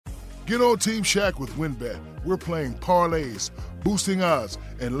Get on Team Shaq with WinBet. We're playing parlays, boosting odds,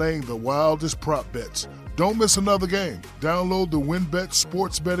 and laying the wildest prop bets. Don't miss another game. Download the WinBet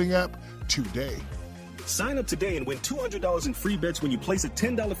sports betting app today. Sign up today and win $200 in free bets when you place a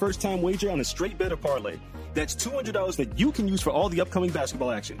 $10 first-time wager on a straight bet or parlay. That's $200 that you can use for all the upcoming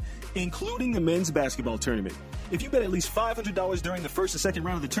basketball action, including the men's basketball tournament. If you bet at least $500 during the first and second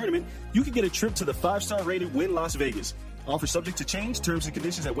round of the tournament, you can get a trip to the 5-star rated Wynn Las Vegas. Offer subject to change. Terms and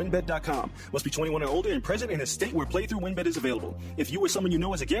conditions at wynnbet.com. Must be 21 or older and present in a state where playthrough WynnBet is available. If you or someone you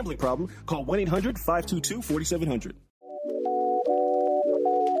know has a gambling problem, call 1-800-522-4700.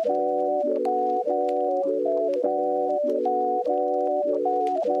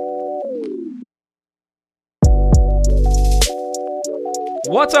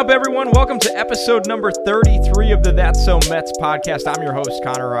 What's up, everyone? Welcome to episode number 33 of the That's So Mets podcast. I'm your host,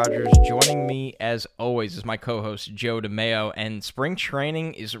 Connor Rogers. Joining me, as always, is my co-host, Joe DeMeo. And spring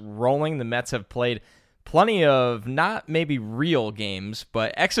training is rolling. The Mets have played plenty of, not maybe real games,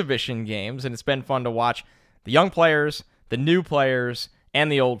 but exhibition games. And it's been fun to watch the young players, the new players,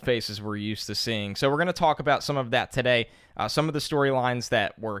 and the old faces we're used to seeing. So we're going to talk about some of that today. Some of the storylines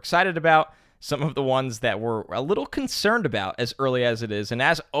that we're excited about, some of the ones that we're a little concerned about as early as it is. And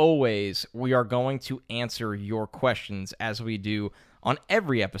as always, we are going to answer your questions as we do on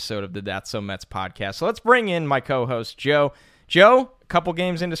every episode of the That's So Mets podcast. So let's bring in my co-host, Joe. Joe, a couple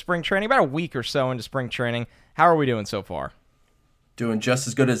games into spring training, about a week or so into spring training. How are we doing so far? Doing just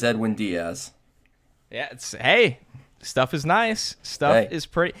as good as Edwin Diaz. Yeah, hey, stuff is nice. Stuff is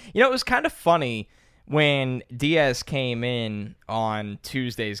pretty. You know, it was kind of funny when Diaz came in on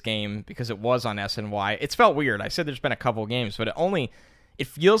Tuesday's game, because it was on SNY. It's felt weird. I said there's been a couple games, but it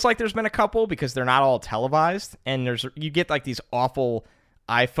feels like there's been a couple because they're not all televised, and you get like these awful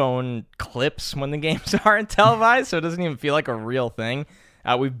iPhone clips when the games aren't televised, so it doesn't even feel like a real thing.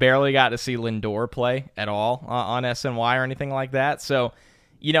 We've barely got to see Lindor play at all on SNY or anything like that. So,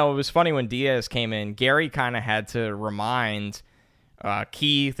 you know, it was funny when Diaz came in. Gary kind of had to remind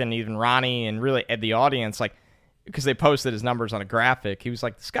Keith and even Ronnie and really the audience, like, because they posted his numbers on a graphic. He was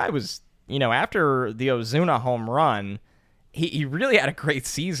like, this guy was, you know, after the Ozuna home run, he really had a great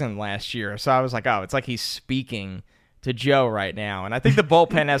season last year. So I was like, oh, it's like he's speaking to Joe right now. And I think the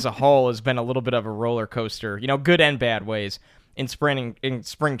bullpen as a whole has been a little bit of a roller coaster, you know, good and bad ways in spring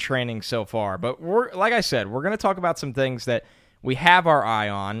training so far. But like I said, we're going to talk about some things that we have our eye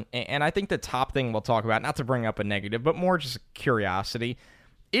on, and I think the top thing we'll talk about, not to bring up a negative, but more just curiosity,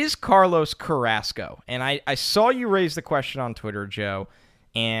 is Carlos Carrasco. And I saw you raise the question on Twitter, Joe,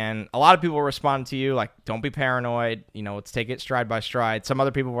 and a lot of people responded to you like, don't be paranoid, you know, let's take it stride by stride. Some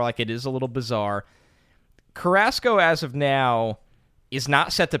other people were like, it is a little bizarre. Carrasco, as of now, is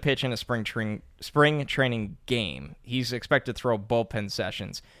not set to pitch in a spring training game. He's expected to throw bullpen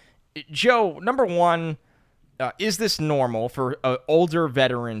sessions. Joe, number one, is this normal for an older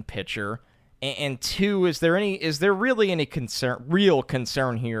veteran pitcher? And two, is there really any real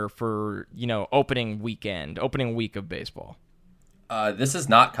concern here for, you know, opening week of baseball? This is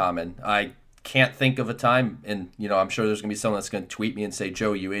not common. I can't think of a time, and, you know, I'm sure there's going to be someone that's going to tweet me and say,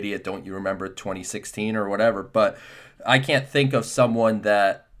 Joe, you idiot, don't you remember 2016 or whatever? But I can't think of someone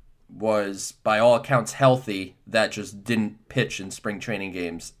that was, by all accounts, healthy that just didn't pitch in spring training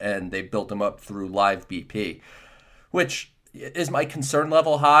games, and they built him up through live BP. Which, is my concern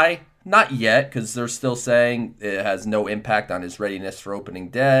level high? Not yet, because they're still saying it has no impact on his readiness for opening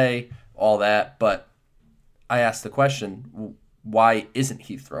day, all that. But I asked the question, why isn't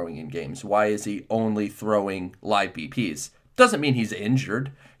he throwing in games? Why is he only throwing live BPs? Doesn't mean he's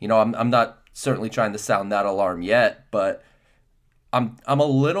injured. You know, I'm not certainly trying to sound that alarm yet, but I'm a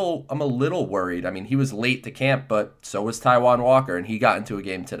little worried. I mean, he was late to camp, but so was Taijuan Walker, and he got into a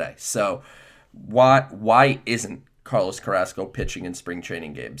game today. So why isn't Carlos Carrasco pitching in spring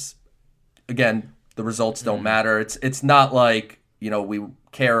training games? Again, the results don't matter. It's not like, you know, we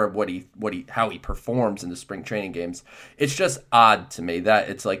care how he performs in the spring training games. It's just odd to me that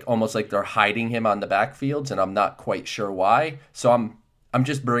it's like almost like they're hiding him on the backfields, and I'm not quite sure why. So I'm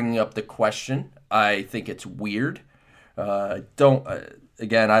just bringing up the question. I think it's weird. I don't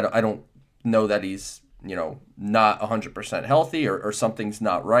know that he's, you know, not 100% healthy or something's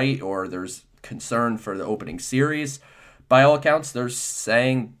not right, or there's concern for the opening series. By all accounts, they're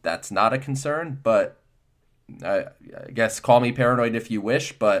saying that's not a concern, but I guess call me paranoid if you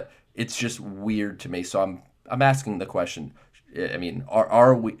wish, but it's just weird to me. So I'm asking the question. I mean,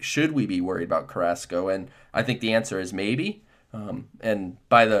 should we be worried about Carrasco? And I think the answer is maybe. And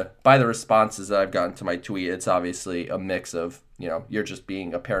by the responses that I've gotten to my tweet, it's obviously a mix of, you know, you're just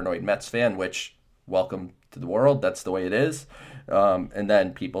being a paranoid Mets fan, which, welcome to the world. That's the way it is. and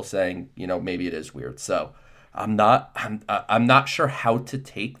then people saying, maybe it is weird. So I'm not sure how to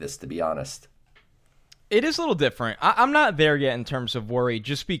take this, to be honest. It is a little different. I'm not there yet in terms of worry,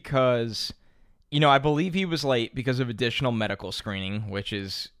 just because, I believe he was late because of additional medical screening, which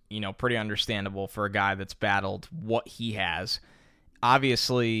is, pretty understandable for a guy that's battled what he has.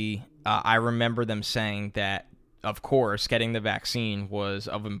 Obviously, I remember them saying that, of course, getting the vaccine was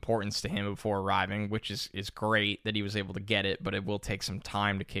of importance to him before arriving, which is great that he was able to get it, but it will take some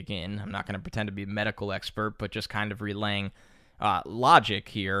time to kick in. I'm not going to pretend to be a medical expert, but just kind of relaying logic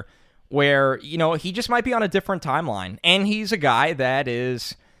here, where, he just might be on a different timeline. And he's a guy that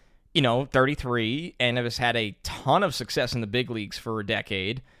is, 33 and has had a ton of success in the big leagues for a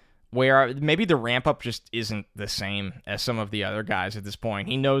decade, where maybe the ramp-up just isn't the same as some of the other guys at this point.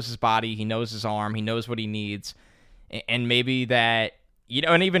 He knows his body, he knows his arm, he knows what he needs. And maybe that,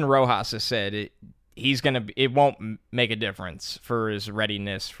 and even Rojas has said it won't make a difference for his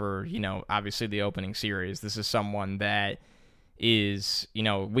readiness for, obviously the opening series. This is someone that is,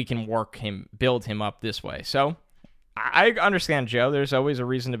 we can build him up this way. So I understand, Joe. There's always a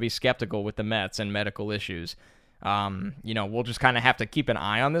reason to be skeptical with the Mets and medical issues. We'll just kind of have to keep an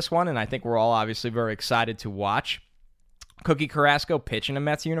eye on this one, and I think we're all obviously very excited to watch Cookie Carrasco pitch in a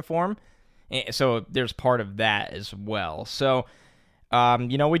Mets uniform. So there's part of that as well. So,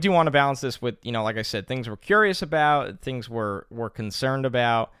 we do want to balance this with, like I said, things we're curious about, things we're concerned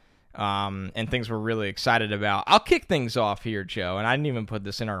about, and things we're really excited about. I'll kick things off here, Joe, and I didn't even put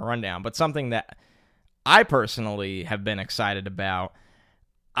this in our rundown, but something that I personally have been excited about.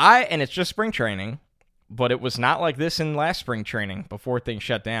 And it's just spring training, but it was not like this in last spring training before things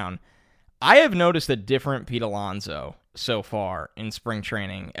shut down. I have noticed a different Pete Alonso so far in spring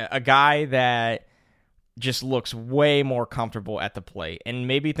training. A guy that just looks way more comfortable at the plate. And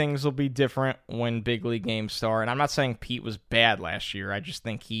maybe things will be different when big league games start. And I'm not saying Pete was bad last year. I just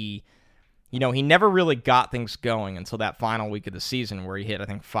think he never really got things going until that final week of the season where he hit, I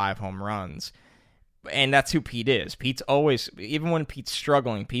think, 5 home runs. And that's who Pete is. Pete's always, even when Pete's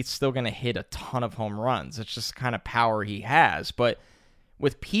struggling, Pete's still going to hit a ton of home runs. It's just the kind of power he has. But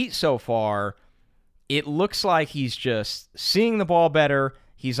with Pete so far, it looks like he's just seeing the ball better.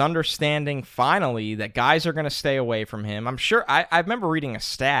 He's understanding finally that guys are going to stay away from him. I'm sure, I remember reading a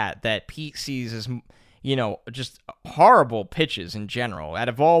stat that Pete sees as, just horrible pitches in general. Out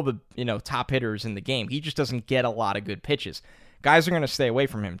of all the, top hitters in the game, he just doesn't get a lot of good pitches. Guys are going to stay away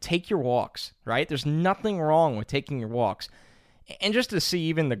from him. Take your walks, right? There's nothing wrong with taking your walks. And just to see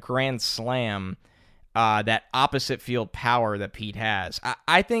even the grand slam, that opposite field power that Pete has,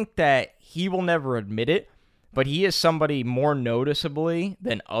 I think that he will never admit it, but he is somebody more noticeably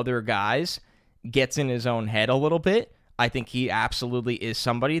than other guys gets in his own head a little bit. I think he absolutely is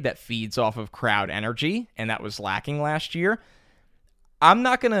somebody that feeds off of crowd energy, and that was lacking last year. I'm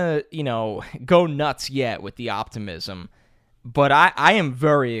not going to, go nuts yet with the optimism, but I am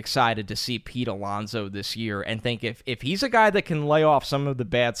very excited to see Pete Alonso this year and think if he's a guy that can lay off some of the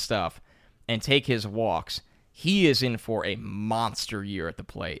bad stuff and take his walks, he is in for a monster year at the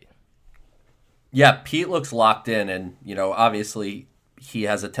plate. Yeah, Pete looks locked in, and, obviously he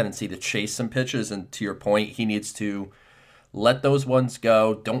has a tendency to chase some pitches, and to your point, he needs to let those ones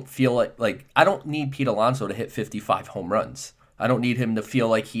go. Don't feel like I don't need Pete Alonso to hit 55 home runs. I don't need him to feel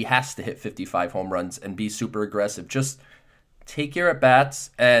like he has to hit 55 home runs and be super aggressive. Just take your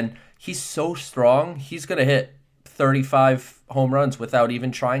at-bats, and he's so strong, he's going to hit 35 home runs without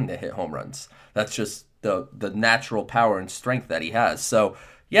even trying to hit home runs. That's just the natural power and strength that he has. So,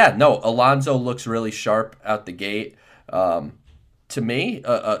 yeah, no, Alonso looks really sharp out the gate. To me,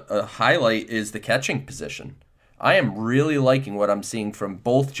 a highlight is the catching position. I am really liking what I'm seeing from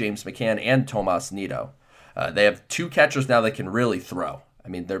both James McCann and Tomas Nido. They have 2 catchers now that can really throw. I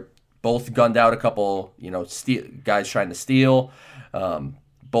mean, they're both gunned out a couple, guys trying to steal.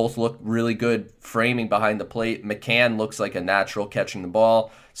 Both look really good framing behind the plate. McCann looks like a natural catching the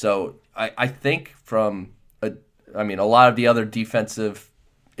ball. So I think a lot of the other defensive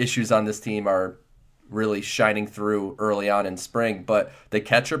issues on this team are really shining through early on in spring. But the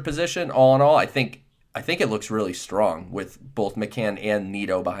catcher position, all in all, I think it looks really strong with both McCann and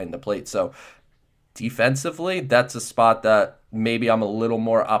Nido behind the plate. So defensively, that's a spot that maybe I'm a little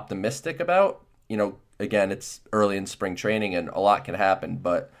more optimistic about. Again, it's early in spring training and a lot can happen,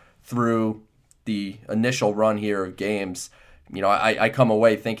 but through the initial run here of games, I come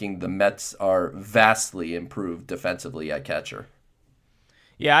away thinking the Mets are vastly improved defensively at catcher.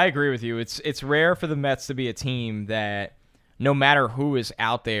 Yeah, I agree with you. It's rare for the Mets to be a team that no matter who is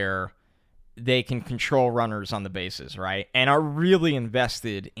out there, they can control runners on the bases, right? And are really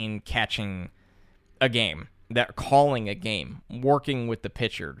invested in catching a game. that are calling a game, working with the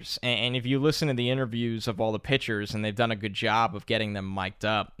pitchers. And if you listen to the interviews of all the pitchers, and they've done a good job of getting them mic'd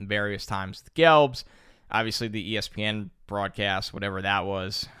up various times with Gelbs, obviously the ESPN broadcast, whatever that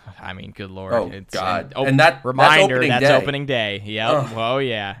was. I mean, good Lord. Oh, God. And that reminder, that's opening day. Yep. Ugh. Oh,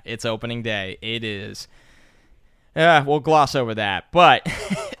 yeah. It's opening day. It is. We'll gloss over that. But,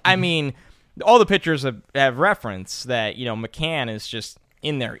 I mean, all the pitchers have referenced that, McCann is just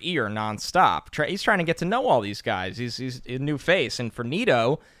in their ear nonstop. He's trying to get to know all these guys. He's a new face. And for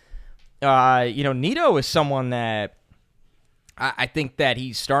Nido, Nido is someone that I think that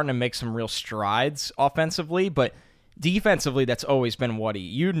he's starting to make some real strides offensively, but defensively, that's always been what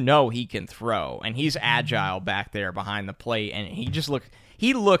he can throw, and he's agile back there behind the plate, and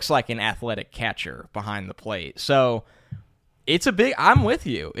he looks like an athletic catcher behind the plate. So I'm with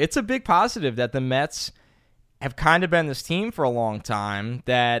you. It's a big positive that the Mets have kind of been this team for a long time,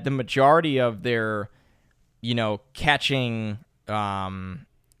 that the majority of their, catching,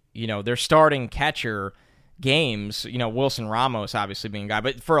 their starting catcher games, Wilson Ramos obviously being a guy,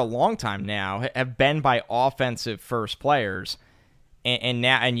 but for a long time now have been by offensive first players,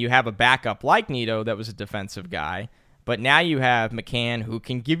 and you have a backup like Nido that was a defensive guy, but now you have McCann who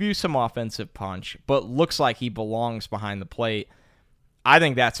can give you some offensive punch, but looks like he belongs behind the plate. I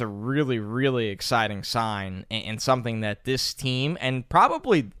think that's a really, really exciting sign, and something that this team and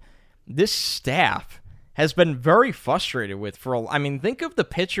probably this staff has been very frustrated with think of the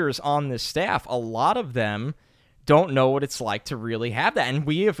pitchers on this staff. A lot of them don't know what it's like to really have that. And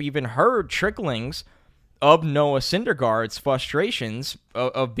we have even heard tricklings of Noah Syndergaard's frustrations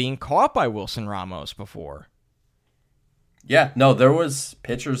of being caught by Wilson Ramos before. Yeah, no, there was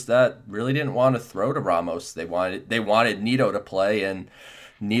pitchers that really didn't want to throw to Ramos. They wanted Nido to play, and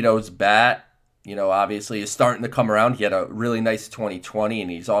Nido's bat, obviously is starting to come around. He had a really nice 2020,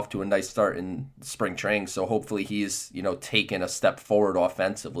 and he's off to a nice start in spring training. So hopefully he's, taken a step forward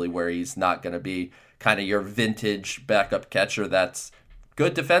offensively, where he's not going to be kind of your vintage backup catcher that's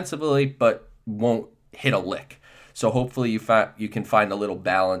good defensively but won't hit a lick. So hopefully you can find a little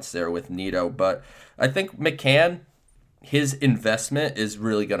balance there with Nido. But I think McCann, his investment is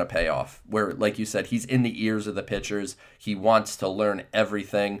really going to pay off, where, like you said, he's in the ears of the pitchers. He wants to learn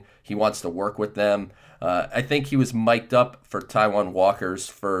everything. He wants to work with them. I think he was mic'd up for Taijuan Walker's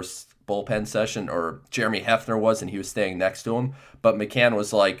first bullpen session, or Jeremy Hefner was, and he was staying next to him. But McCann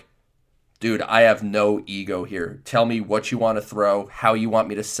was like, dude, I have no ego here. Tell me what you want to throw, how you want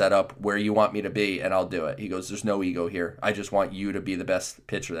me to set up, where you want me to be, and I'll do it. He goes, there's no ego here. I just want you to be the best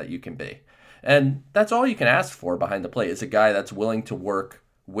pitcher that you can be. And that's all you can ask for behind the plate, is a guy that's willing to work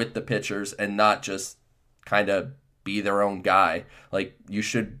with the pitchers and not just kind of be their own guy. Like, you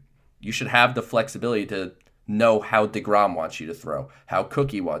should have the flexibility to know how DeGrom wants you to throw, how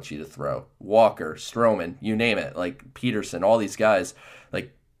Cookie wants you to throw, Walker, Stroman, you name it, like Peterson, all these guys.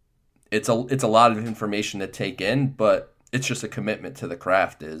 Like, it's a lot of information to take in, but it's just a commitment to the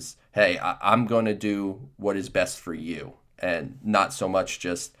craft is, hey, I'm going to do what is best for you, and not so much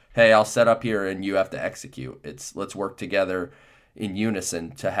just, hey, I'll set up here and you have to execute. It's let's work together in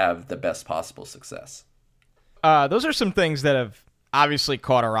unison to have the best possible success. Those are some things that have obviously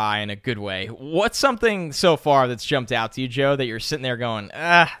caught our eye in a good way. What's something so far that's jumped out to you, Joe, that you're sitting there going,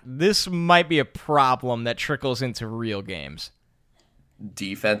 this might be a problem that trickles into real games?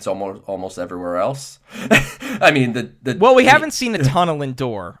 Defense almost everywhere else. I mean, we haven't seen a ton of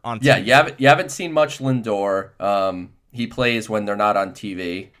Lindor on TV. Yeah, you haven't seen much Lindor. He plays when they're not on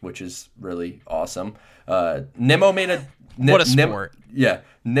TV, which is really awesome. Nimmo made a what a sport.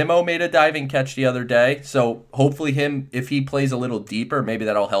 Nimmo made a diving catch the other day. So hopefully if he plays a little deeper, maybe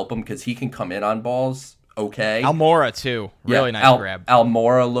that'll help him, because he can come in on balls okay. Almora too, really nice grab.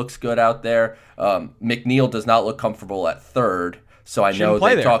 Almora looks good out there. McNeil does not look comfortable at third, so I know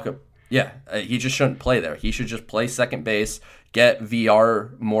they talk. Yeah, he just shouldn't play there. He should just play second base, get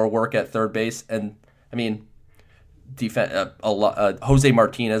VR more work at third base, and I mean, Jose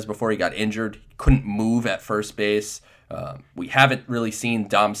Martinez, before he got injured, couldn't move at first base. We haven't really seen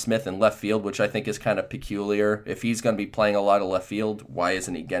Dom Smith in left field, which I think is kind of peculiar. If he's going to be playing a lot of left field, why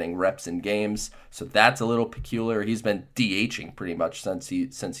isn't he getting reps in games? So that's a little peculiar. He's been DHing pretty much since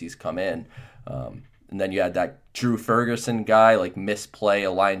he's come in. And then you had that Drew Ferguson guy, like, misplay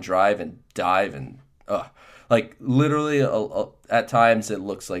a line drive and dive, and like, literally at times it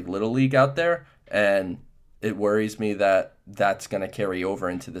looks like Little League out there, and it worries me that that's going to carry over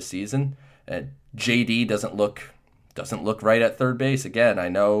into the season. And JD doesn't look right at third base. Again, I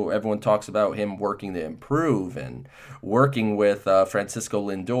know everyone talks about him working to improve and working with Francisco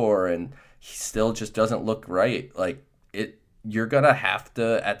Lindor, and he still just doesn't look right. Like, you're going to have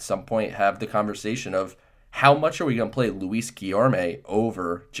to, at some point, have the conversation of, how much are we going to play Luis Guillorme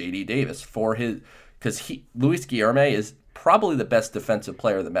over J.D. Davis because Luis Guillorme is probably the best defensive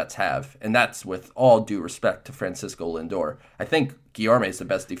player the Mets have, and that's with all due respect to Francisco Lindor. I think Guillorme is the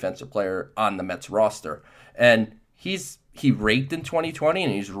best defensive player on the Mets roster, and he raked in 2020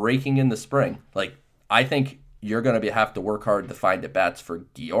 and he's raking in the spring. Like, I think you're going to have to work hard to find at bats for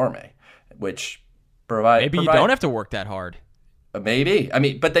Guillorme, which maybe you don't have to work that hard. Maybe. I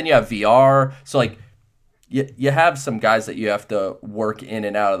mean, but then you have VR, so like you have some guys that you have to work in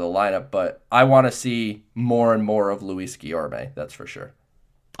and out of the lineup, but I want to see more and more of Luis Guillorme, that's for sure.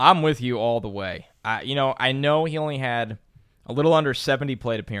 I'm with you all the way. I know he only had a little under 70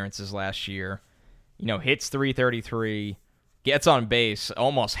 plate appearances last year. Hits 333, gets on base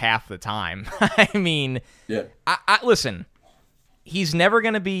almost half the time. I mean, yeah. Listen, he's never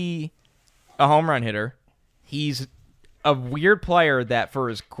going to be a home run hitter. He's a weird player that, for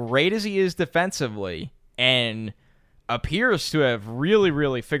as great as he is defensively, and appears to have really,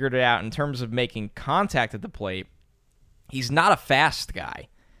 really figured it out in terms of making contact at the plate, he's not a fast guy.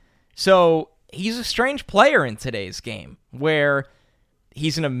 So he's a strange player in today's game, where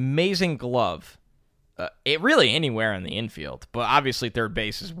he's an amazing glove. It really anywhere in the infield, but obviously third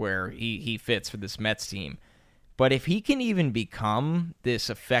base is where he fits for this Mets team. But if he can even become this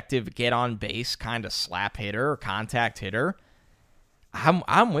effective get-on-base kind of slap hitter or contact hitter,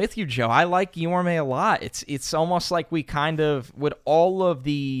 I'm with you, Joe. I like Guillorme a lot. It's almost like we kind of, with all of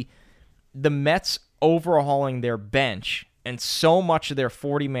the Mets overhauling their bench and so much of their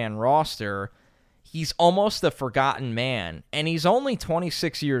 40-man roster, he's almost a forgotten man, and he's only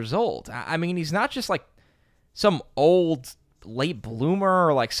 26 years old. I mean, he's not just like some old late bloomer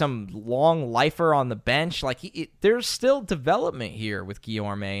or like some long lifer on the bench. Like there's still development here with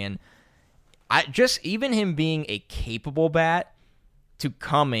Guillorme, and even him being a capable bat to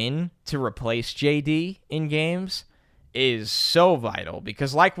come in to replace JD in games is so vital,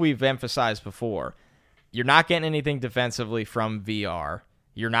 because like we've emphasized before, you're not getting anything defensively from VR.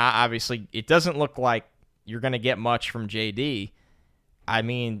 You're not, obviously, it doesn't look like you're going to get much from JD. I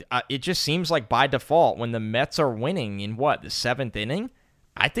mean, it just seems like by default, when the Mets are winning in the seventh inning,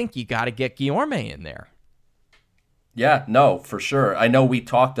 I think you got to get Guillorme in there. Yeah, no, for sure. I know we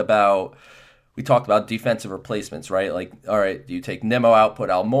talked about defensive replacements, right? Like, all right, do you take Nimmo out, put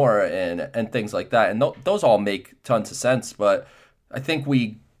Almora in, and things like that? And those all make tons of sense, but I think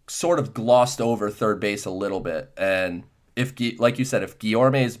we sort of glossed over third base a little bit. And like you said, if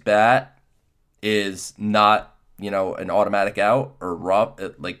Guillorme's bat is not, an automatic out or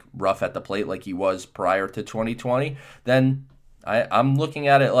rough at the plate like he was prior to 2020, then I'm looking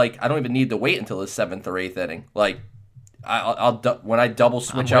at it like I don't even need to wait until the seventh or eighth inning. Like, when I double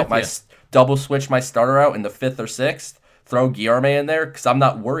switch my starter out in the fifth or sixth, throw Guillorme in there, because I'm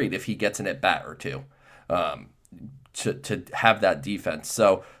not worried if he gets an at bat or two to have that defense.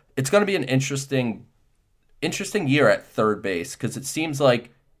 So it's going to be an interesting year at third base, because it seems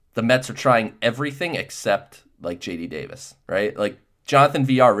like the Mets are trying everything except like J.D. Davis, right? Like Jonathan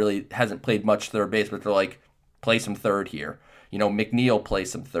VR really hasn't played much third base, but they're like, play some third here. McNeil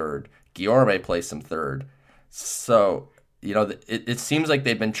plays some third. Guillorme plays some third. So, it seems like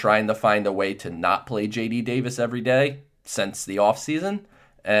they've been trying to find a way to not play J.D. Davis every day since the offseason.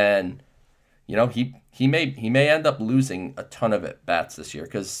 And, he may end up losing a ton of at bats this year,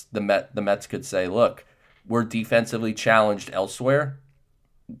 because the Mets could say, look, we're defensively challenged elsewhere.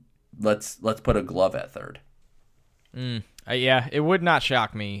 Let's put a glove at third. Yeah, it would not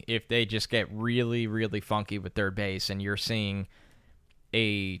shock me if they just get really, really funky with third base, and you're seeing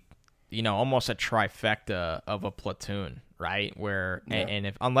almost a trifecta of a platoon, right? Where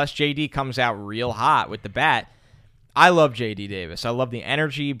and unless JD comes out real hot with the bat, I love JD Davis. I love the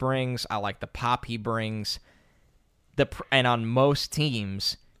energy he brings. I like the pop he brings. And on most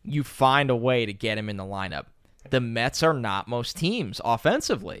teams, you find a way to get him in the lineup. The Mets are not most teams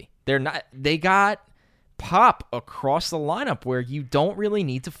offensively. They're not. They got pop across the lineup where you don't really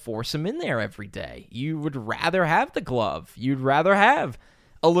need to force him in there every day. You would rather have the glove. You'd rather have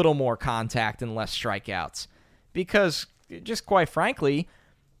a little more contact and less strikeouts, because just quite frankly,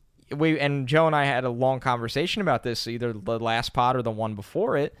 Joe and I had a long conversation about this, either the last pod or the one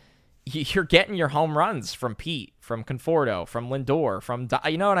before it. You're getting your home runs from Pete, from Conforto, from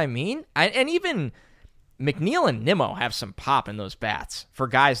Lindor, you know what I mean? And even McNeil and Nimmo have some pop in those bats for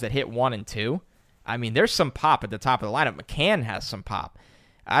guys that hit 1 and 2. I mean, there's some pop at the top of the lineup. McCann has some pop.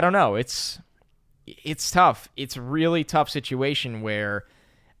 I don't know. It's tough. It's a really tough situation where,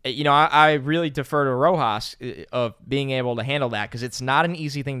 I really defer to Rojas of being able to handle that, because it's not an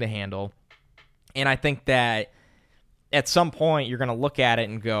easy thing to handle. And I think that at some point you're going to look at it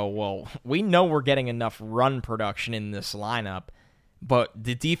and go, well, we know we're getting enough run production in this lineup, but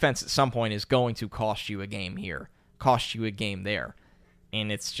the defense at some point is going to cost you a game here, cost you a game there.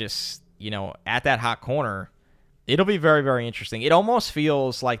 And it's just, at that hot corner, it'll be very, very interesting. It almost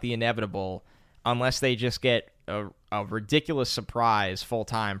feels like the inevitable, unless they just get a ridiculous surprise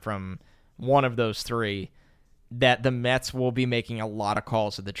full-time from one of those three, that the Mets will be making a lot of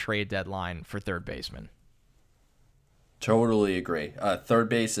calls at the trade deadline for third baseman. Totally agree. Third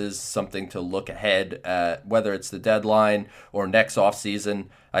base is something to look ahead at, whether it's the deadline or next offseason.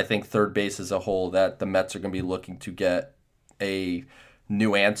 I think third base as a whole that the Mets are going to be looking to get a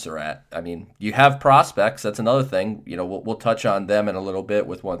new answer at. I mean, you have prospects. That's another thing. We'll touch on them in a little bit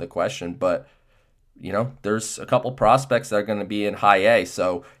with one of the questions, but there's a couple prospects that are going to be in high A,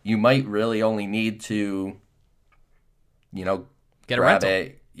 so you might really only need to, get a rental.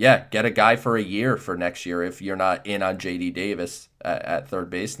 Get a guy for a year for next year. If you're not in on J.D. Davis at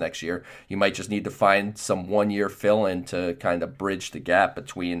third base next year, you might just need to find some 1-year fill-in to kind of bridge the gap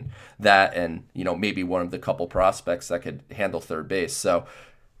between that and, maybe one of the couple prospects that could handle third base. So,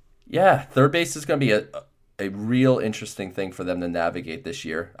 yeah, third base is going to be a real interesting thing for them to navigate this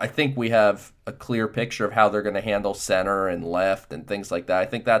year. I think we have a clear picture of how they're going to handle center and left and things like that. I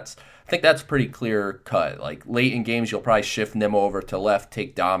think that's pretty clear cut. Like late in games, you'll probably shift Nimmo over to left,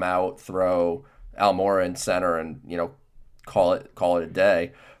 take Dom out, throw Almora in center, and call it a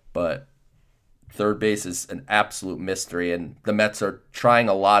day. But third base is an absolute mystery, and the Mets are trying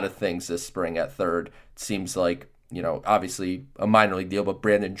a lot of things this spring at third. It seems like obviously a minor league deal, but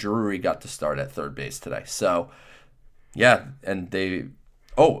Brandon Drury got to start at third base today. So yeah, and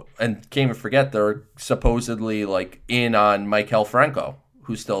can't even forget they're supposedly in on Maikel Franco,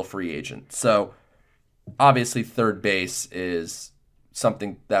 who's still a free agent. So obviously third base is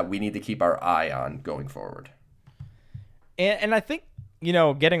something that we need to keep our eye on going forward. And I think,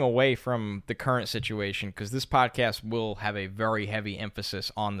 getting away from the current situation, because this podcast will have a very heavy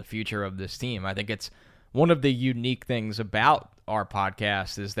emphasis on the future of this team. I think it's one of the unique things about our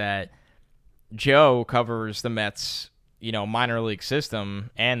podcast is that Joe covers the Mets, minor league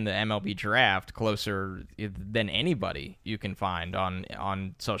system and the MLB draft closer than anybody you can find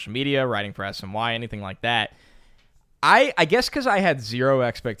on social media, writing for SNY, anything like that. I guess because I had zero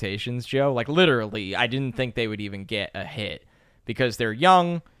expectations, Joe. Literally, I didn't think they would even get a hit because they're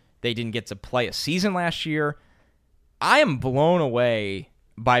young. They didn't get to play a season last year. I am blown away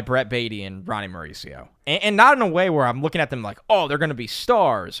by Brett Baty and Ronnie Mauricio. And not in a way where I'm looking at them like, oh, they're going to be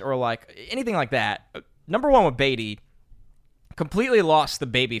stars or anything like that. Number one with Baty, completely lost the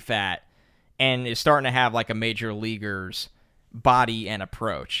baby fat and is starting to have a major leaguer's body and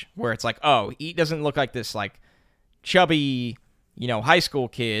approach where it's he doesn't look like this chubby, high school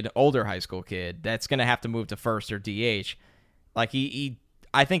kid, older high school kid that's going to have to move to first or DH. I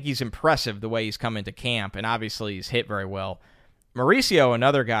think he's impressive the way he's come into camp, and obviously he's hit very well. Mauricio,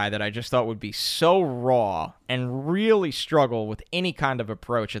 another guy that I just thought would be so raw and really struggle with any kind of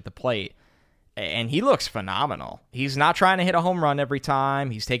approach at the plate. And he looks phenomenal. He's not trying to hit a home run every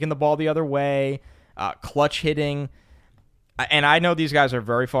time. He's taking the ball the other way, clutch hitting. And I know these guys are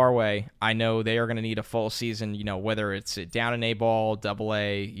very far away. I know they are going to need a full season, whether it's down in A-ball, AA,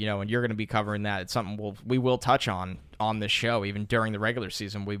 and you're going to be covering that. It's something we will touch on this show. Even during the regular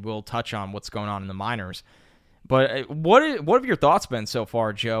season, we will touch on what's going on in the minors. But what have your thoughts been so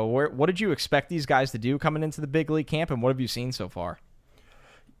far, Joe? What did you expect these guys to do coming into the big league camp, and what have you seen so far?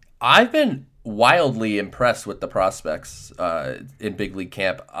 I've been wildly impressed with the prospects in big league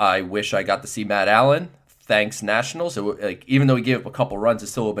camp. I wish I got to see Matt Allen. Thanks, Nationals. Even though he gave up a couple runs, it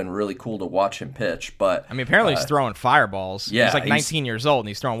still would have been really cool to watch him pitch. But apparently he's throwing fireballs. Yeah, he's 19 years old, and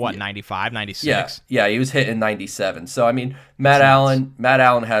he's throwing, 95, 96? Yeah, he was hitting 97. So, Matt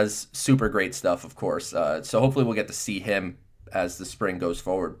Allen has super great stuff, of course. So hopefully we'll get to see him as the spring goes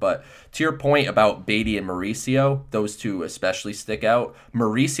forward. But to your point about Baty and Mauricio, those two especially stick out.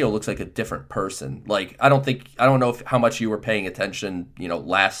 Mauricio looks like a different person. I don't know how much you were paying attention,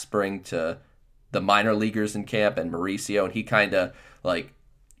 last spring to the minor leaguers in camp and Mauricio, and he kind of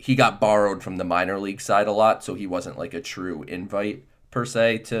he got borrowed from the minor league side a lot, so he wasn't a true invite per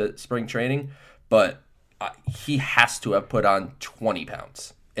se to spring training, but he has to have put on 20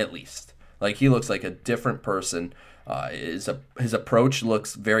 pounds at least. He looks like a different person. His approach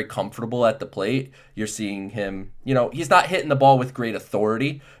looks very comfortable at the plate. You're seeing him, he's not hitting the ball with great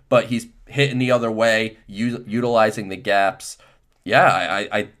authority, but he's hitting the other way, utilizing the gaps. Yeah,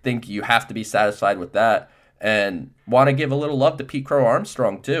 I think you have to be satisfied with that. And want to give a little love to Pete Crow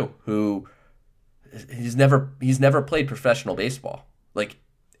Armstrong, too, who he's never played professional baseball,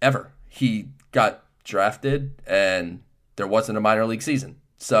 ever. He got drafted, and there wasn't a minor league season.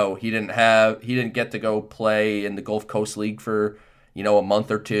 So he didn't get to go play in the Gulf Coast League for, a month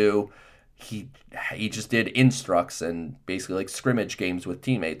or two. He just did instructs and basically like scrimmage games with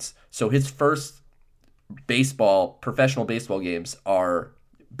teammates. So his first professional baseball games are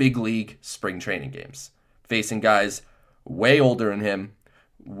big league spring training games, facing guys way older than him,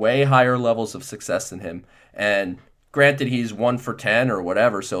 way higher levels of success than him. And granted, he's 1 for 10 or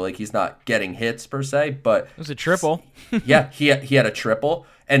whatever, so like he's not getting hits per se, but it was a triple. Yeah, he had a triple.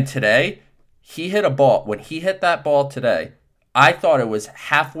 And today, he hit a ball. When he hit that ball today, I thought it was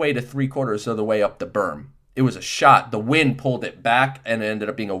halfway to 3/4 of the way up the berm. It was a shot. The wind pulled it back, and it ended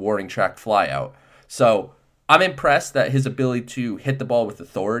up being a warning track flyout. So I'm impressed that his ability to hit the ball with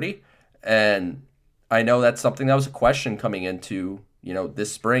authority, and I know that's something that was a question coming into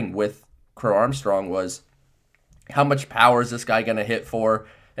this spring with Crow Armstrong was, how much power is this guy going to hit for?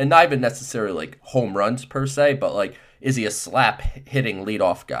 And not even necessarily like home runs per se, but like, is he a slap hitting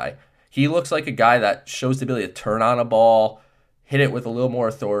leadoff guy? He looks like a guy that shows the ability to turn on a ball, hit it with a little more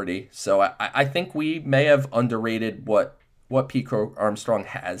authority. So I think we may have underrated what Pete Crow Armstrong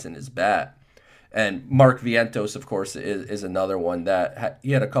has in his bat. And Mark Vientos, of course, is another one that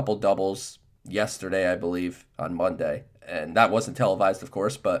he had a couple doubles yesterday, I believe, on Monday. And that wasn't televised, of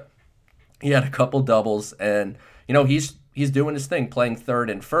course, but he had a couple doubles, and he's doing his thing, playing third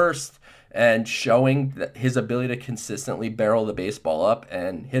and first, and showing that his ability to consistently barrel the baseball up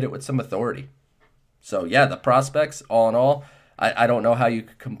and hit it with some authority. So yeah, the prospects, all in all, I don't know how you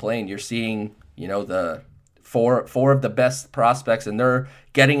could complain. You're seeing, the four of the best prospects, and they're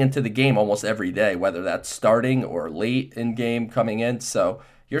getting into the game almost every day, whether that's starting or late in game coming in. So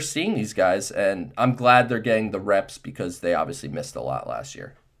you're seeing these guys, and I'm glad they're getting the reps because they obviously missed a lot last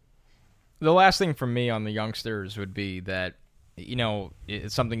year. The last thing from me on the youngsters would be that,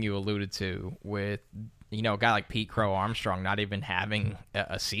 it's something you alluded to with, a guy like Pete Crow Armstrong not even having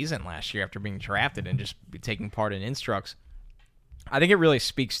a season last year after being drafted and just taking part in instructs. I think it really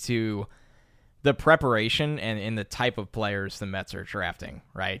speaks to the preparation and the type of players the Mets are drafting,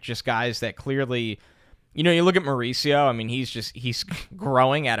 right? Just guys that clearly, you look at Mauricio, I mean, he's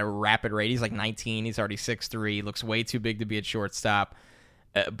growing at a rapid rate. He's like 19. He's already 6'3", looks way too big to be at shortstop,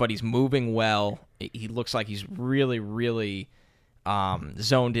 but he's moving well. He looks like he's really, really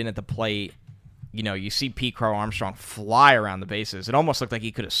zoned in at the plate. You see Pete Crow Armstrong fly around the bases. It almost looked like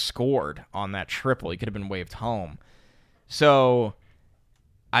he could have scored on that triple. He could have been waved home. So,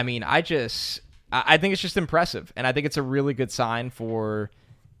 I mean, I think it's just impressive, and I think it's a really good sign for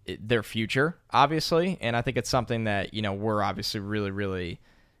their future, obviously, and I think it's something that, we're obviously really, really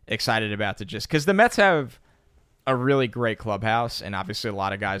excited about because the Mets have a really great clubhouse, and obviously a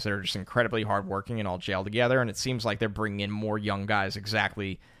lot of guys that are just incredibly hardworking and all gel together, and it seems like they're bringing in more young guys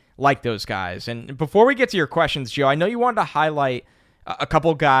exactly like those guys. And before we get to your questions, Joe, I know you wanted to highlight a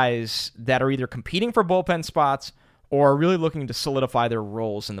couple guys that are either competing for bullpen spots or are really looking to solidify their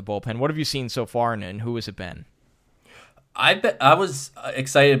roles in the bullpen. What have you seen so far, and who has it been? I was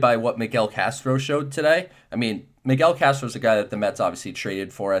excited by what Miguel Castro showed today. I mean, Miguel Castro's a guy that the Mets obviously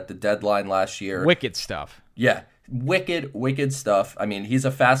traded for at the deadline last year. Wicked stuff. Yeah, wicked stuff. I mean, he's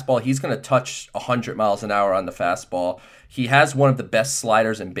a fastball. He's going to touch 100 miles an hour on the fastball. He has one of the best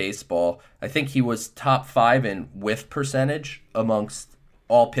sliders in baseball. I think he was top 5 in whiff percentage amongst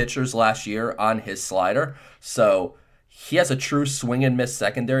all pitchers last year on his slider. So he has a true swing and miss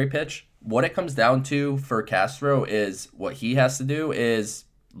secondary pitch. What it comes down to for Castro is what he has to do is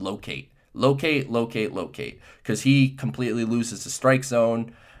locate, because he completely loses the strike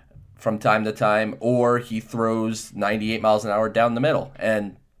zone from time to time, or he throws 98 miles an hour down the middle.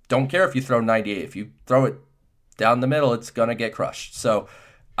 And don't care if you throw 98. If you throw it down the middle, it's going to get crushed. So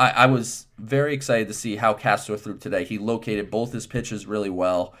I was very excited to see how Castro threw today. He located both his pitches really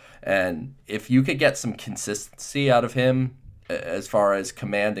well. And if you could get some consistency out of him as far as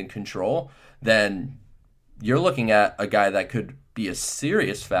command and control, then you're looking at a guy that could be a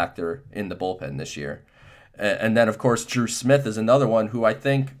serious factor in the bullpen this year. And then, of course, Drew Smith is another one who I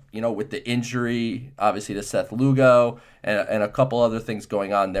think, with the injury, obviously, to Seth Lugo and a couple other things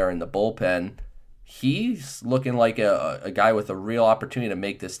going on there in the bullpen, he's looking like a guy with a real opportunity to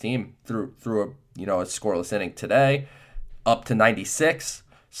make this team through a scoreless inning today, up to 96.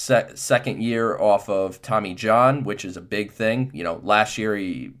 Second year off of Tommy John, which is a big thing. Last year,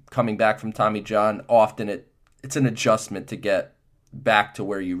 he coming back from Tommy John, often it's an adjustment to get back to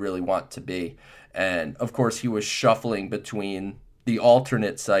where you really want to be. And, of course, he was shuffling between the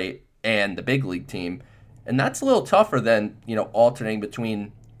alternate site and the big league team. And that's a little tougher than, alternating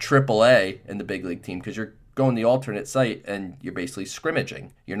between AAA and the big league team, because you're going the alternate site and you're basically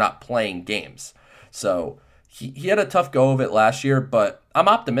scrimmaging. You're not playing games. So he had a tough go of it last year, but I'm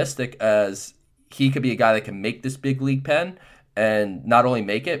optimistic as he could be a guy that can make this big league pen and not only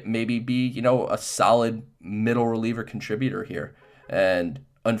make it, maybe be, a solid middle reliever contributor here. And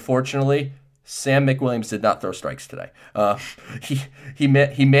unfortunately, Sam McWilliams did not throw strikes today. He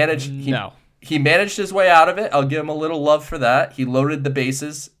managed. He managed his way out of it. I'll give him a little love for that. He loaded the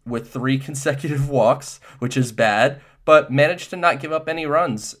bases with 3 consecutive walks, which is bad, but managed to not give up any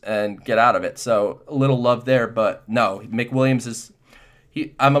runs and get out of it. So a little love there, but no, McWilliams is.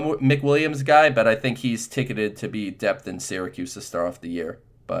 I'm a McWilliams guy, but I think he's ticketed to be depth in Syracuse to start off the year.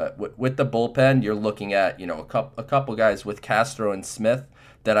 But with the bullpen, you're looking at a couple guys with Castro and Smith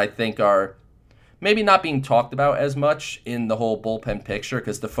that I think are maybe not being talked about as much in the whole bullpen picture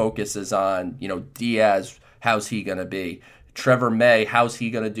because the focus is on, Diaz, how's he going to be? Trevor May, how's he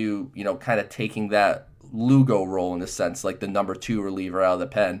going to do, kind of taking that Lugo role in a sense, like the number 2 reliever out of the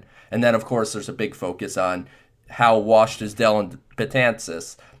pen. And then, of course, there's a big focus on how washed is Dellin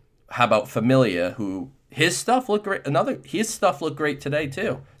Betances. How about Familia, who his stuff looked great. His stuff looked great today,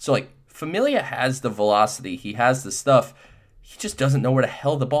 too. So, Familia has the velocity. He has the stuff. He just doesn't know where the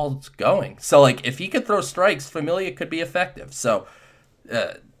hell the ball's going. So, if he could throw strikes, Familia could be effective. So,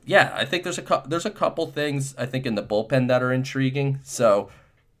 I think there's a couple things, I think, in the bullpen that are intriguing. So,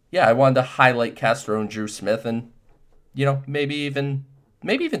 I wanted to highlight Castro and Drew Smith, and, maybe even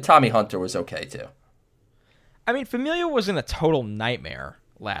Tommy Hunter was okay, too. I mean, Familia wasn't a total nightmare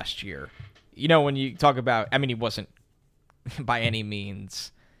last year. When you talk about, he wasn't by any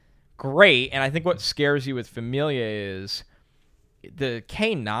means great, and I think what scares you with Familia is the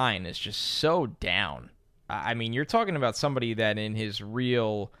K9 is just so down. I mean, you're talking about somebody that in his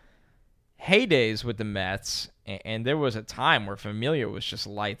real heydays with the Mets, and there was a time where Familia was just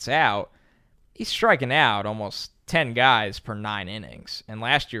lights out, he's striking out almost 10 guys per 9 innings, and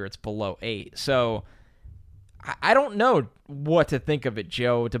last year it's below 8. So I don't know what to think of it,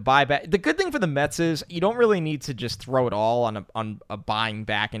 Joe, to buy back. The good thing for the Mets is you don't really need to just throw it all on a buying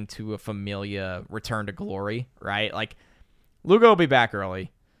back into a Familia return to glory, right? Lugo will be back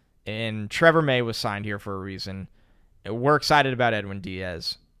early, and Trevor May was signed here for a reason. We're excited about Edwin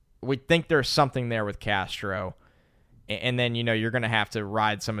Diaz. We think there's something there with Castro, and then, you're going to have to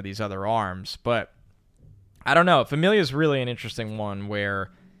ride some of these other arms. But I don't know. Familia is really an interesting one where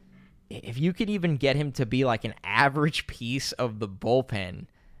if you could even get him to be an average piece of the bullpen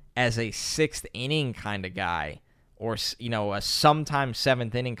as a 6th inning kind of guy or, a sometime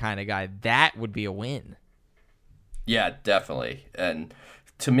 7th inning kind of guy, that would be a win. Yeah, definitely. And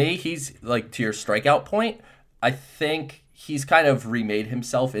to me, he's to your strikeout point, I think he's kind of remade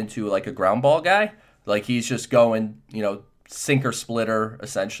himself into a ground ball guy. He's just going, sinker splitter,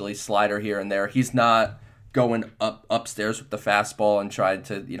 essentially, slider here and there. He's not going upstairs with the fastball and trying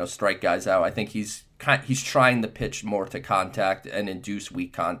to, strike guys out. I think he's trying to pitch more to contact and induce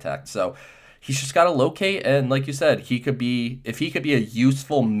weak contact. So he's just got to locate. And like you said, if he could be a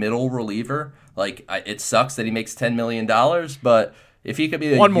useful middle reliever, it sucks that he makes $10 million, but if he could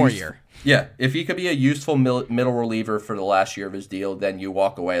be one more year. Yeah, if he could be a useful middle reliever for the last year of his deal, then you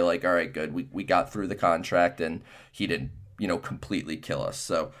walk away all right, good. We got through the contract and he didn't, completely kill us.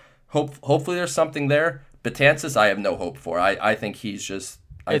 So hopefully there's something there. Betances, I have no hope for. I think he's just.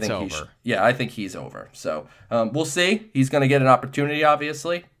 I think he's over. So we'll see. He's going to get an opportunity,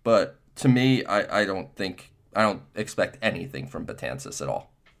 obviously, but to me, I don't expect anything from Betances at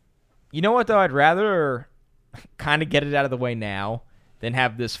all. You know what, though? I'd rather kind of get it out of the way now than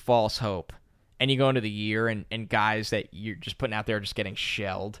have this false hope. And you go into the year and guys that you're just putting out there are just getting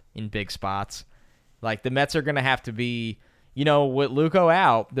shelled in big spots. The Mets are going to have to be, with Lugo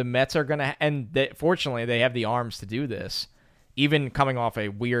out, the Mets are going to, and fortunately they have the arms to do this. Even coming off a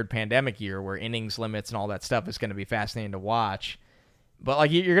weird pandemic year where innings limits and all that stuff is going to be fascinating to watch. But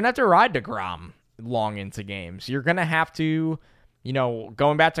you're going to have to ride DeGrom long into games. You're going to have to,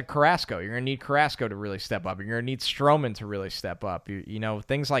 going back to Carrasco, you're going to need Carrasco to really step up. You're going to need Stroman to really step up,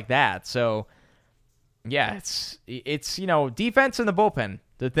 things like that. So, yeah, it's defense and the bullpen,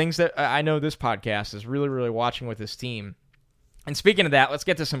 the things that I know this podcast is really, really watching with this team. And speaking of that, let's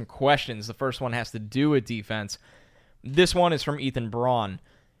get to some questions. The first one has to do with defense. This one is from Ethan Braun.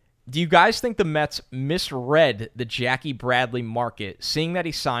 Do you guys think the Mets misread the Jackie Bradley market, seeing that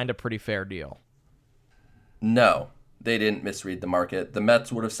he signed a pretty fair deal? No, they didn't misread the market. The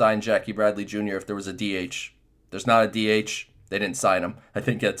Mets would have signed Jackie Bradley Jr. if there was a DH. There's not a DH. They didn't sign him.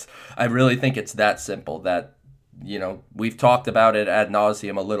 I really think it's that simple that, we've talked about it ad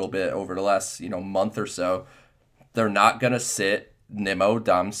nauseum a little bit over the last, month or so. They're not going to sit Nimmo,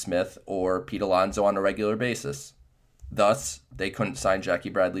 Dom Smith, or Pete Alonso on a regular basis. Thus, they couldn't sign Jackie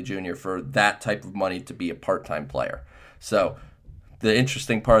Bradley Jr. for that type of money to be a part-time player. So the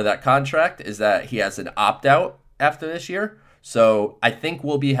interesting part of that contract is that he has an opt-out after this year. So I think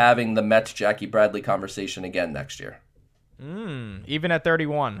we'll be having the Mets Jackie Bradley conversation again next year. Even at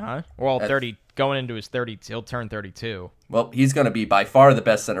 31, huh? Well, 30 going into his 30, he'll turn 32. Well, he's going to be by far the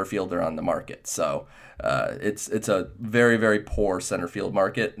best center fielder on the market. So it's a very, very poor center field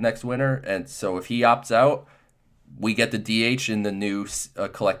market next winter. And so if he opts out, we get the DH in the new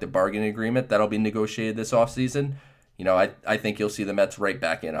collective bargaining agreement that'll be negotiated this offseason. You know, I think you'll see the Mets right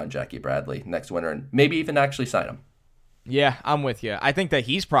back in on Jackie Bradley next winter and maybe even actually sign him. Yeah, I'm with you. I think that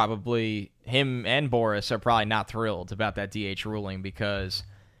him and Boris are probably not thrilled about that DH ruling because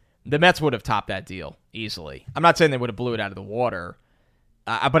the Mets would have topped that deal easily. I'm not saying they would have blew it out of the water,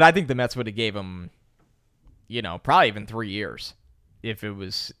 but I think the Mets would have gave him, probably even 3 years if it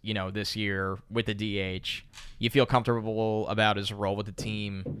was, this year with the DH. You feel comfortable about his role with the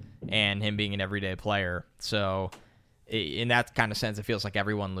team and him being an everyday player. So in that kind of sense, it feels like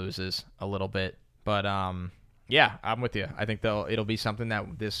everyone loses a little bit. But, yeah, I'm with you. I think it'll be something that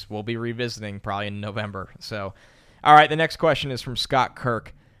we'll be revisiting probably in November. So, all right, the next question is from Scott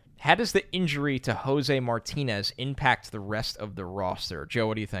Kirk. How does the injury to Jose Martinez impact the rest of the roster? Joe,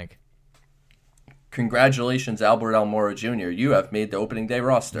 what do you think? Congratulations, Albert Almora Jr. You have made the opening day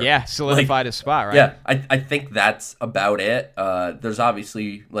roster. Yeah, solidified his spot, right? Yeah, I think that's about it. There's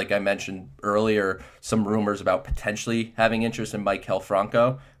obviously, like I mentioned earlier, some rumors about potentially having interest in Maikel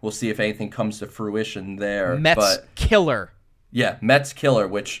Franco. We'll see if anything comes to fruition there. Mets killer. Yeah, Mets killer,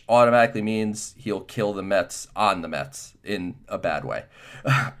 which automatically means he'll kill the Mets on the Mets in a bad way.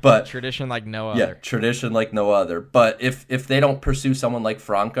 But tradition like no other. Yeah, tradition like no other. But if they don't pursue someone like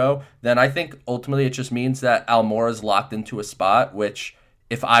Franco, then I think ultimately it just means that Almora's locked into a spot, which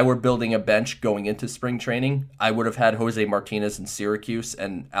if I were building a bench going into spring training, I would have had Jose Martinez in Syracuse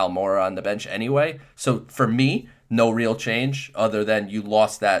and Almora on the bench anyway. So for me, no real change other than you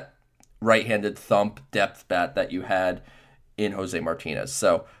lost that right-handed thump depth bat that you had in Jose Martinez.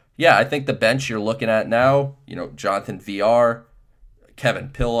 So, yeah, I think the bench you're looking at now, Jonathan VR, Kevin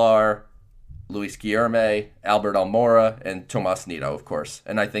Pillar, Luis Guillerme, Albert Almora, and Tomas Nido, of course.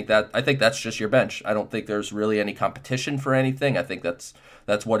 And I think that's just your bench. I don't think there's really any competition for anything. I think that's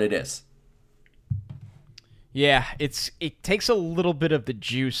what it is. Yeah, it takes a little bit of the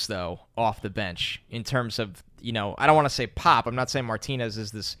juice though off the bench in terms of, I don't want to say pop. I'm not saying Martinez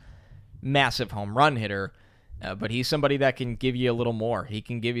is this massive home run hitter. But he's somebody that can give you a little more. He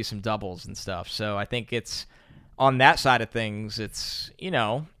can give you some doubles and stuff. So I think it's on that side of things, it's,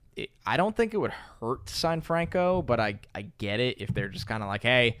 I don't think it would hurt to sign Franco, but I get it if they're just kind of like,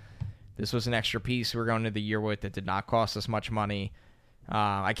 hey, this was an extra piece we're going into the year with that did not cost us much money.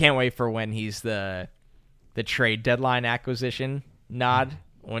 I can't wait for when he's the trade deadline acquisition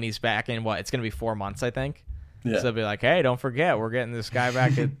when he's back in, it's going to be 4 months, I think. Yeah. So they'll be like, hey, don't forget, we're getting this guy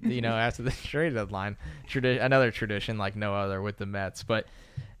back at, after the trade deadline. Another tradition like no other with the Mets. But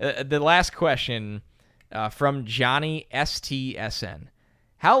the last question from Johnny STSN.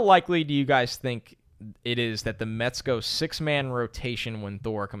 How likely do you guys think it is that the Mets go 6-man rotation when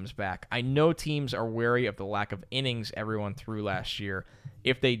Thor comes back? I know teams are wary of the lack of innings everyone threw last year.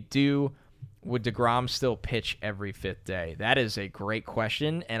 If they do, would DeGrom still pitch every 5th day? That is a great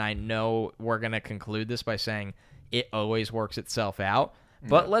question, and I know we're going to conclude this by saying it always works itself out.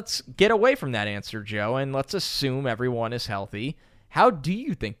 But let's get away from that answer, Joe, and let's assume everyone is healthy. How do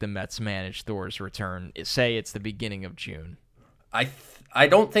you think the Mets manage Thor's return? Say it's the beginning of June. I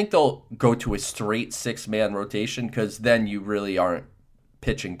don't think they'll go to a straight 6-man rotation because then you really aren't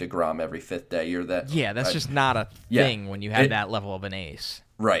pitching DeGrom every 5th day. That's just not a thing when you have that level of an ace.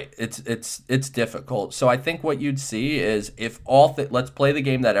 Right. It's difficult. So I think what you'd see is if let's play the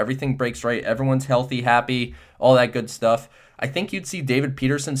game that everything breaks right, everyone's healthy, happy, all that good stuff. I think you'd see David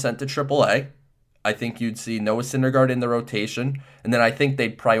Peterson sent to AAA. I think you'd see Noah Syndergaard in the rotation. And then I think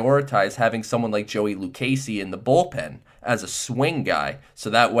they'd prioritize having someone like Joey Lucchesi in the bullpen as a swing guy.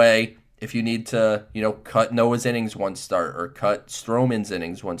 So that way, if you need to, cut Noah's innings one start or cut Stroman's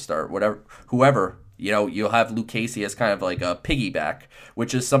innings one start, whoever, you'll have Lucchesi as kind of like a piggyback,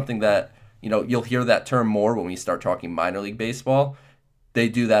 which is something that, you'll hear that term more when we start talking minor league baseball. They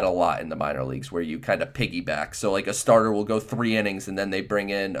do that a lot in the minor leagues where you kind of piggyback. So like a starter will go 3 innings and then they bring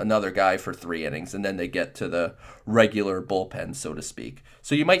in another guy for 3 innings and then they get to the regular bullpen, so to speak.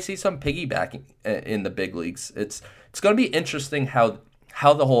 So you might see some piggybacking in the big leagues. It's going to be interesting how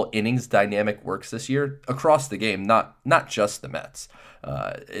the whole innings dynamic works this year across the game, not just the Mets.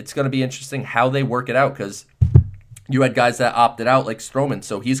 It's going to be interesting how they work it out because you had guys that opted out like Stroman,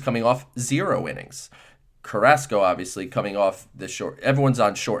 so he's coming off 0 innings. Carrasco, obviously, coming off the short. Everyone's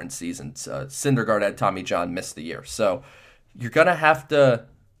on shortened seasons. Syndergaard had Tommy John, missed the year. So you're going to have to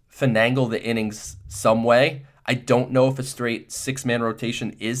finagle the innings some way. I don't know if a straight 6-man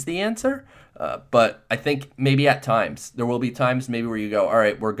rotation is the answer, but I think maybe at times there will be times maybe where you go, all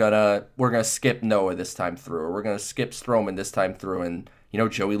right, we're gonna skip Noah this time through, or we're gonna skip Stroman this time through, and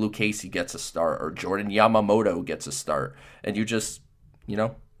Joey Lucchesi gets a start, or Jordan Yamamoto gets a start, and you just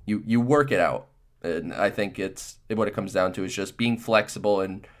you work it out. And I think what it comes down to is just being flexible,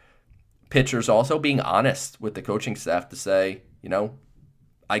 and pitchers also being honest with the coaching staff to say,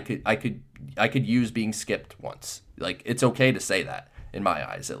 I could use being skipped once. Like, it's okay to say that, in my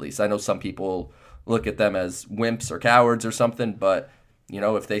eyes, at least. I know some people look at them as wimps or cowards or something, but,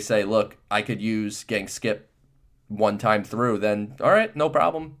 if they say, look, I could use getting skipped one time through, then all right, no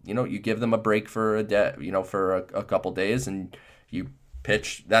problem. You give them a break for a day, for a couple days, and you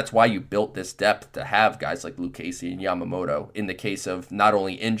pitch. That's why you built this depth, to have guys like Lucchesi and Yamamoto in the case of not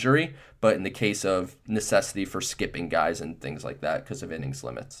only injury, but in the case of necessity for skipping guys and things like that because of innings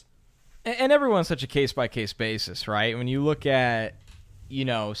limits. And everyone's such a case-by-case basis, right? When you look at,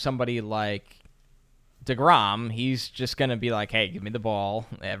 somebody like DeGrom, he's just going to be like, hey, give me the ball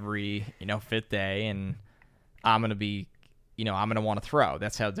every, fifth day, and I'm going to be, I'm going to want to throw.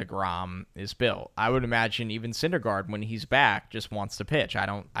 That's how DeGrom is built. I would imagine even Syndergaard, when he's back, just wants to pitch. I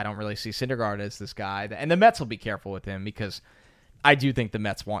don't really see Syndergaard as this guy. And the Mets will be careful with him, because I do think the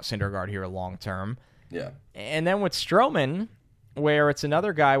Mets want Syndergaard here long term. Yeah. And then with Stroman, where it's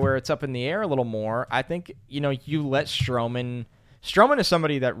another guy where it's up in the air a little more, I think, you let Stroman is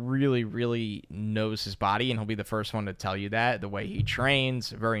somebody that really, really knows his body, and he'll be the first one to tell you that, the way he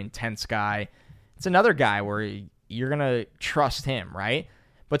trains, a very intense guy. It's another guy where you're going to trust him, right?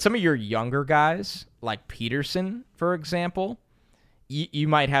 But some of your younger guys, like Peterson, for example, you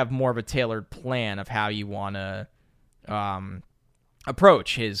might have more of a tailored plan of how you want to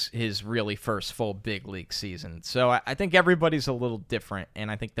approach his really first full big league season. So I think everybody's a little different,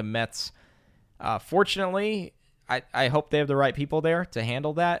 and I think the Mets, fortunately, I hope they have the right people there to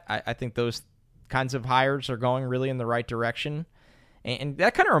handle that. I think those kinds of hires are going really in the right direction. And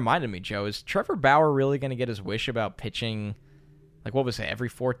that kind of reminded me, Joe, is Trevor Bauer really going to get his wish about pitching, like, what was it, every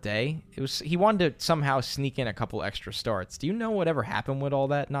fourth day? He wanted to somehow sneak in a couple extra starts. Do you know whatever happened with all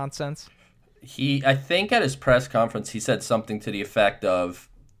that nonsense? I think at his press conference, he said something to the effect of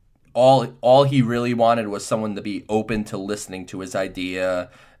all he really wanted was someone to be open to listening to his idea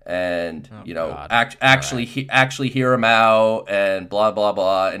and, actually hear him out and blah, blah,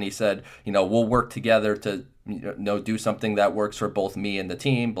 blah. And he said, we'll work together to, do something that works for both me and the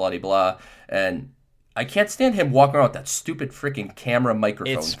team, blah, blah, blah. And I can't stand him walking around with that stupid freaking camera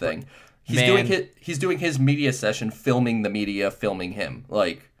microphone thing. He's doing his media session, filming the media, filming him.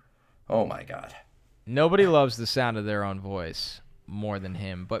 Like, oh my God. Nobody loves the sound of their own voice more than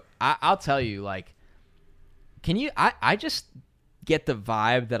him. But I'll tell you, like, I just get the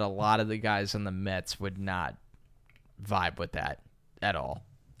vibe that a lot of the guys on the Mets would not vibe with that at all.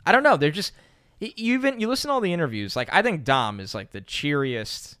 I don't know. They're just, you listen to all the interviews. Like, I think Dom is like the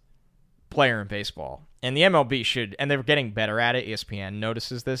cheeriest player in baseball. And the MLB should, and they're getting better at it. ESPN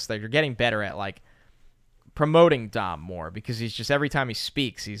notices this. They're getting better at, like, promoting Dom more, because he's just, every time he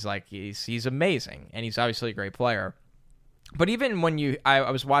speaks, he's like, he's amazing, and he's obviously a great player. But even when I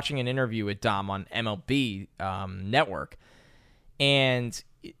was watching an interview with Dom on MLB Network, and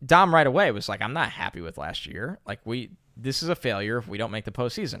Dom right away was like, I'm not happy with last year. Like, this is a failure if we don't make the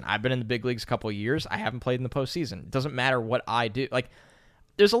postseason. I've been in the big leagues a couple of years. I haven't played in the postseason. It doesn't matter what I do. Like,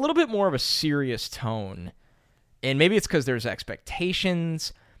 there's a little bit more of a serious tone, and maybe it's because there's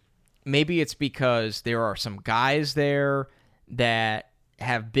expectations. Maybe it's because there are some guys there that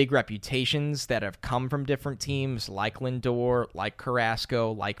have big reputations that have come from different teams, like Lindor, like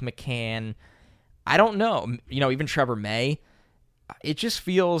Carrasco, like McCann. I don't know. Even Trevor May. It just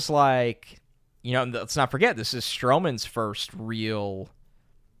feels like, let's not forget, this is Stroman's first real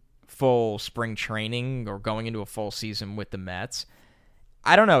full spring training or going into a full season with the Mets.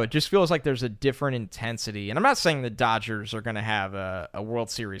 I don't know. It just feels like there's a different intensity. And I'm not saying the Dodgers are going to have a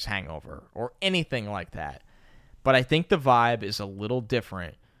World Series hangover or anything like that. But I think the vibe is a little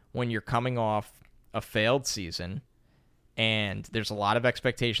different when you're coming off a failed season and there's a lot of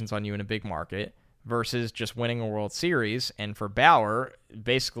expectations on you in a big market versus just winning a World Series. And for Bauer,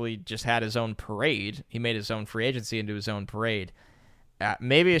 basically just had his own parade. He made his own free agency into his own parade.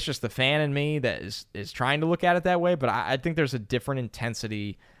 Maybe it's just the fan in me that is trying to look at it that way, but I think there's a different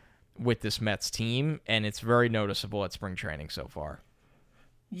intensity with this Mets team, and it's very noticeable at spring training so far.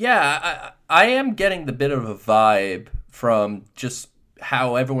 Yeah, I am getting the bit of a vibe from just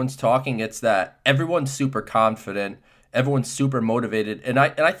how everyone's talking, it's that everyone's super confident, everyone's super motivated, and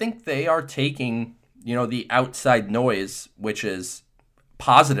I think they are taking, the outside noise, which is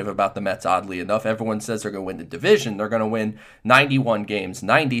positive about the Mets, oddly enough. Everyone says they're going to win the division, they're going to win 91 games,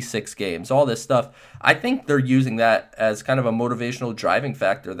 96 games, all this stuff. I think they're using that as kind of a motivational driving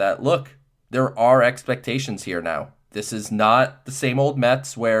factor that, look, there are expectations here now. This is not the same old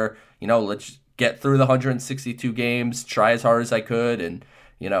Mets where, let's get through the 162 games, try as hard as I could, and,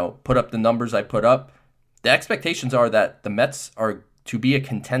 put up the numbers I put up. The expectations are that the Mets are to be a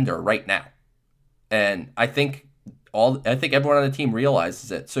contender right now. And I think everyone on the team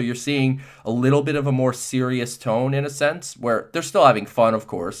realizes it. So you're seeing a little bit of a more serious tone in a sense where they're still having fun, of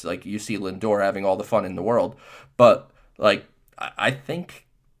course. Like you see Lindor having all the fun in the world. But I think,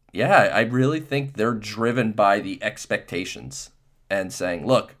 I really think they're driven by the expectations and saying,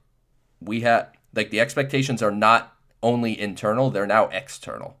 look, we have the expectations are not only internal, they're now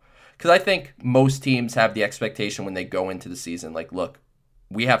external. Because I think most teams have the expectation when they go into the season, look,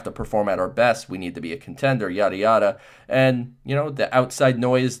 we have to perform at our best. We need to be a contender, yada, yada. And, the outside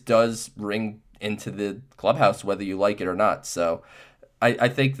noise does ring into the clubhouse, whether you like it or not. So I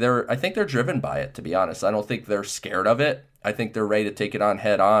think they're driven by it, to be honest. I don't think they're scared of it. I think they're ready to take it on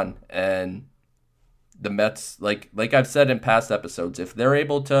head on. And the Mets, like I've said in past episodes, if they're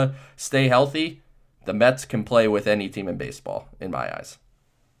able to stay healthy, the Mets can play with any team in baseball, in my eyes.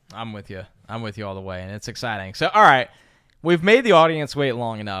 I'm with you. I'm with you all the way, and it's exciting. So, all right. We've made the audience wait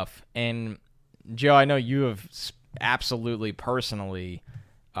long enough, and Joe, I know you have absolutely personally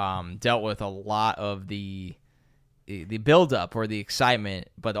dealt with a lot of the build-up or the excitement,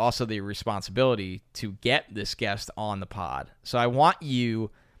 but also the responsibility to get this guest on the pod. So I want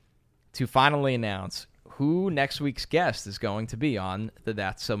you to finally announce who next week's guest is going to be on the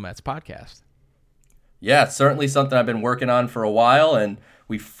That's So Mets podcast. Yeah, it's certainly something I've been working on for a while, and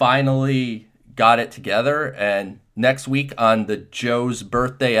we finally got it together. And next week on the Joe's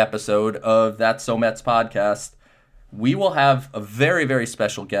birthday episode of That's So Mets podcast, we will have a very, very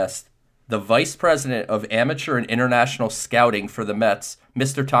special guest, the Vice President of Amateur and International Scouting for the Mets,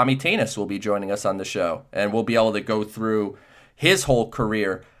 Mr. Tommy Tanis, will be joining us on the show. And we'll be able to go through his whole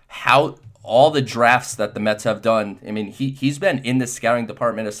career, how all the drafts that the Mets have done. I mean, he's been in the scouting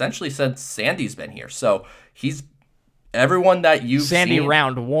department essentially since Sandy's been here. So he's everyone that you've Sandy seen.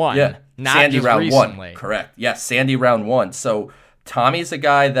 round one. Yeah, not Sandy just round recently. one. Correct. Yes, Sandy round one. So Tommy's a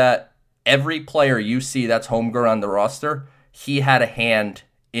guy that every player you see that's homegrown on the roster, he had a hand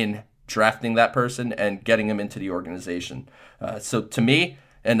in drafting that person and getting him into the organization. So to me,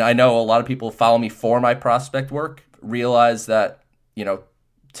 and I know a lot of people follow me for my prospect work, realize that,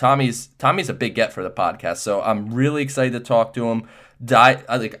 Tommy's a big get for the podcast. So I'm really excited to talk to him.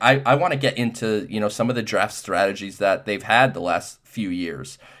 I want to get into, some of the draft strategies that they've had the last few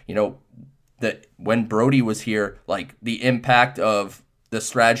years. That when Brody was here, the impact of the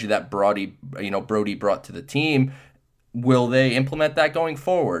strategy that Brody brought to the team, will they implement that going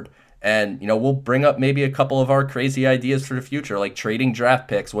forward? And, we'll bring up maybe a couple of our crazy ideas for the future, like trading draft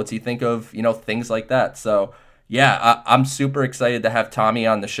picks. What's he think of, things like that. So, yeah, I'm super excited to have Tommy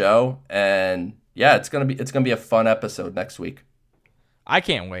on the show. And, yeah, it's gonna be a fun episode next week. I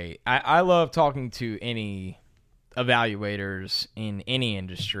can't wait. I love talking to any evaluators in any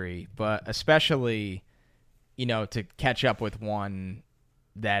industry, but especially, to catch up with one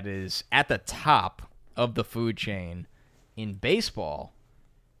that is at the top of the food chain in baseball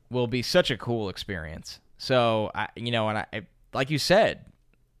will be such a cool experience. So, I like you said,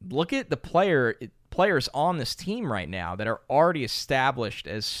 look at the players on this team right now that are already established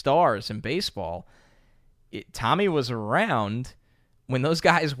as stars in baseball. Tommy was around when those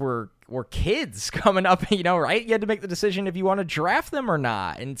guys were kids coming up, right? You had to make the decision if you want to draft them or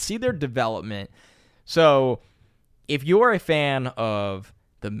not and see their development. So if you're a fan of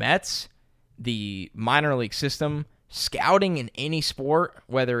the Mets, the minor league system, scouting in any sport,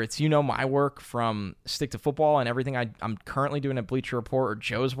 whether it's, my work from Stick to Football and everything I'm currently doing at Bleacher Report or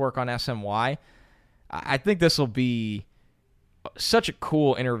Joe's work on SNY, I think this will be such a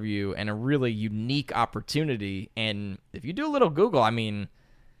cool interview and a really unique opportunity. And if you do a little Google,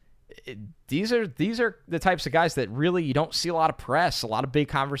 these are the types of guys that really you don't see a lot of press, a lot of big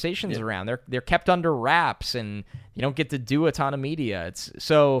conversations around. They're kept under wraps, and you don't get to do a ton of media. It's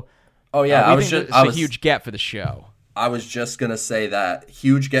so. Oh yeah, it's a huge get for the show. I was just gonna say that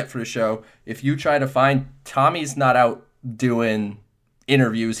huge get for the show. If you try to find, Tommy's not out doing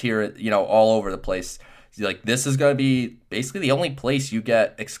interviews here, all over the place. This is going to be basically the only place you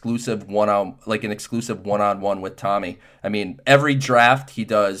get exclusive an exclusive one-on-one with Tommy. I mean, every draft he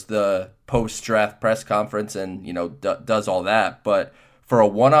does the post-draft press conference and, does all that. But for a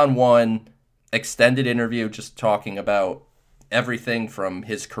one-on-one extended interview, just talking about everything from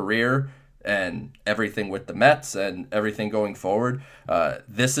his career and everything with the Mets and everything going forward.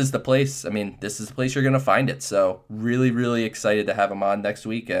 This is the place. I mean, this is the place you're going to find it. So really, really excited to have him on next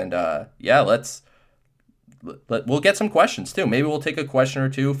week. And we'll get some questions too. Maybe we'll take a question or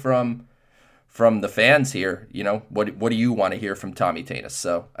two from the fans here. You know, what do you want to hear from Tommy Tanis?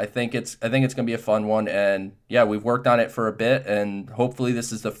 So I think it's going to be a fun one. And yeah, we've worked on it for a bit, and hopefully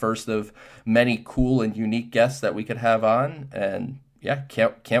this is the first of many cool and unique guests that we could have on. And yeah,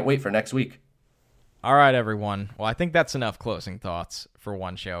 can't wait for next week. All right, everyone. Well, I think that's enough closing thoughts for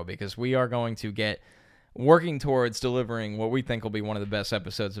one show, because we are going to get working towards delivering what we think will be one of the best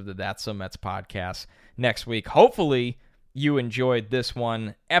episodes of the That's So Mets podcast next week. Hopefully you enjoyed this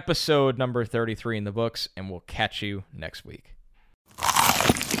one, episode number 33 in the books, and we'll catch you next week.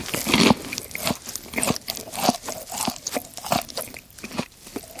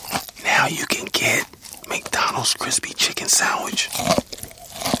 Now you can get McDonald's crispy chicken sandwich,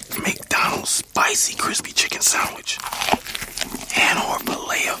 McDonald's spicy crispy chicken sandwich, and or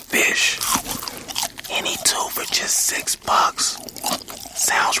fillet of fish. Any two for just $6.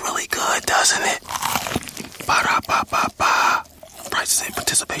 Sounds really good, doesn't it? Ba-da-ba-ba-ba. Prices and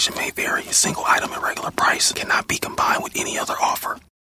participation may vary. A single item at regular price cannot be combined with any other offer.